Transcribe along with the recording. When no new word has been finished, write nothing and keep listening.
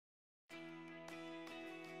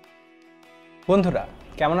বন্ধুরা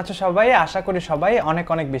কেমন আছো সবাই? আশা করি সবাই অনেক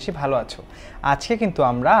অনেক বেশি ভালো আছো। আজকে কিন্তু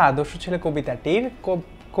আমরা আদর্শ ছেলে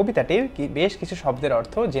কবিতাটির বেশ কিছু শব্দের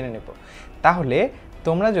অর্থ জেনে নেব। তাহলে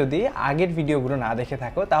তোমরা যদি আগের ভিডিওগুলো না দেখে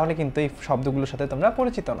থাকো তাহলে কিন্তু এই শব্দগুলোর সাথে তোমরা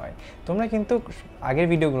পরিচিত নয়। তোমরা কিন্তু আগের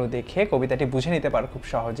ভিডিওগুলো দেখে কবিতাটি বুঝে নিতে পারো খুব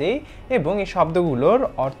সহজেই, এবং এই শব্দগুলোর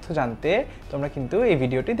অর্থ জানতে তোমরা কিন্তু এই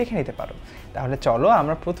ভিডিওটি দেখে নিতে পারো। তাহলে চলো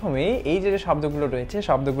আমরা প্রথমেই এই যে শব্দগুলো রয়েছে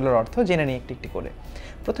শব্দগুলোর অর্থ জেনে নিই একটি একটি করে।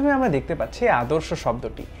 প্রথমে আমরা দেখতে পাচ্ছি আদর্শ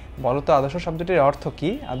শব্দটি। বলো তো আদর্শ শব্দটির অর্থ কি?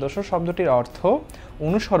 আদর্শ শব্দটির অর্থ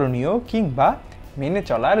অনুসরণীয় কিংবা মেনে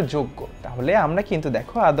চলার যোগ্য। তাহলে আমরা কিন্তু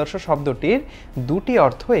দেখো আদর্শ শব্দটির দুটি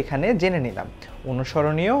অর্থ এখানে জেনে নিলাম,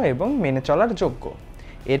 অনুসরণীয় এবং মেনে চলার যোগ্য।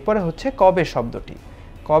 এরপরে হচ্ছে কবে শব্দটি।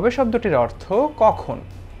 কবে শব্দটির অর্থ কখন।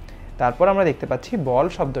 তারপর আমরা দেখতে পাচ্ছি বল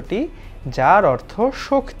শব্দটি, যার অর্থ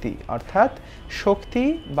শক্তি, অর্থাৎ শক্তি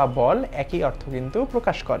বা বল একই অর্থ কিন্তু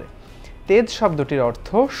প্রকাশ করে। তেজ শব্দটির অর্থ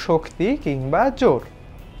শক্তি কিংবা জোর।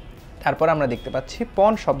 তারপর আমরা দেখতে পাচ্ছি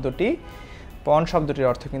পণ শব্দটি। পণ শব্দটির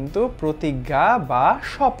অর্থ কিন্তু প্রতিজ্ঞা বা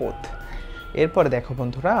শপথ। এরপরে দেখো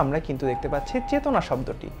বন্ধুরা আমরা কিন্তু দেখতে পাচ্ছি চেতনা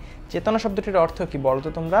শব্দটি। চেতনা শব্দটির অর্থ কি বলতো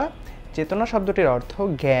তোমরা? চেতনা শব্দটির অর্থ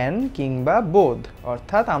জ্ঞান কিংবা বোধ,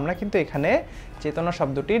 অর্থাৎ আমরা কিন্তু এখানে চেতনা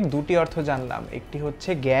শব্দটির দুটি অর্থ জানলাম, একটি হচ্ছে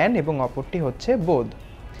জ্ঞান এবং অপরটি হচ্ছে বোধ।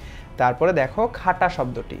 তারপরে দেখো খাটা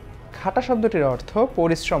শব্দটি। খাটা শব্দটির অর্থ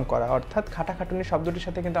পরিশ্রম করা, অর্থাৎ খাটাখাটুনি শব্দটির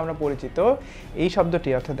সাথে কিন্তু আমরা পরিচিত। এই শব্দটি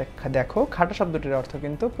অর্থ দেখো খাটা শব্দটির অর্থ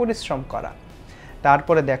কিন্তু পরিশ্রম করা।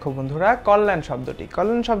 তারপরে দেখো বন্ধুরা কল্যাণ শব্দটি।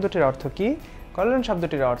 কল্যাণ শব্দটির অর্থ কি? কল্যাণ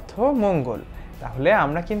শব্দটির অর্থ মঙ্গল। তাহলে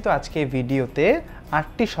আমরা কিন্তু আজকে ভিডিওতে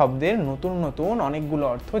 8টি শব্দের নতুন নতুন অনেকগুলো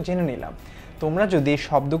অর্থ জেনে নিলাম। তোমরা যদি এই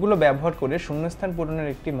শব্দগুলো ব্যবহার করে শূন্যস্থান পূরণের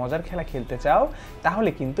একটি মজার খেলা খেলতে চাও তাহলে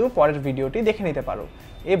কিন্তু পরের ভিডিওটি দেখে নিতে পারো,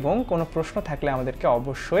 এবং কোনো প্রশ্ন থাকলে আমাদেরকে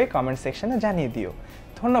অবশ্যই কমেন্ট সেকশনে জানিয়ে দিও।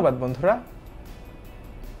 ধন্যবাদ বন্ধুরা।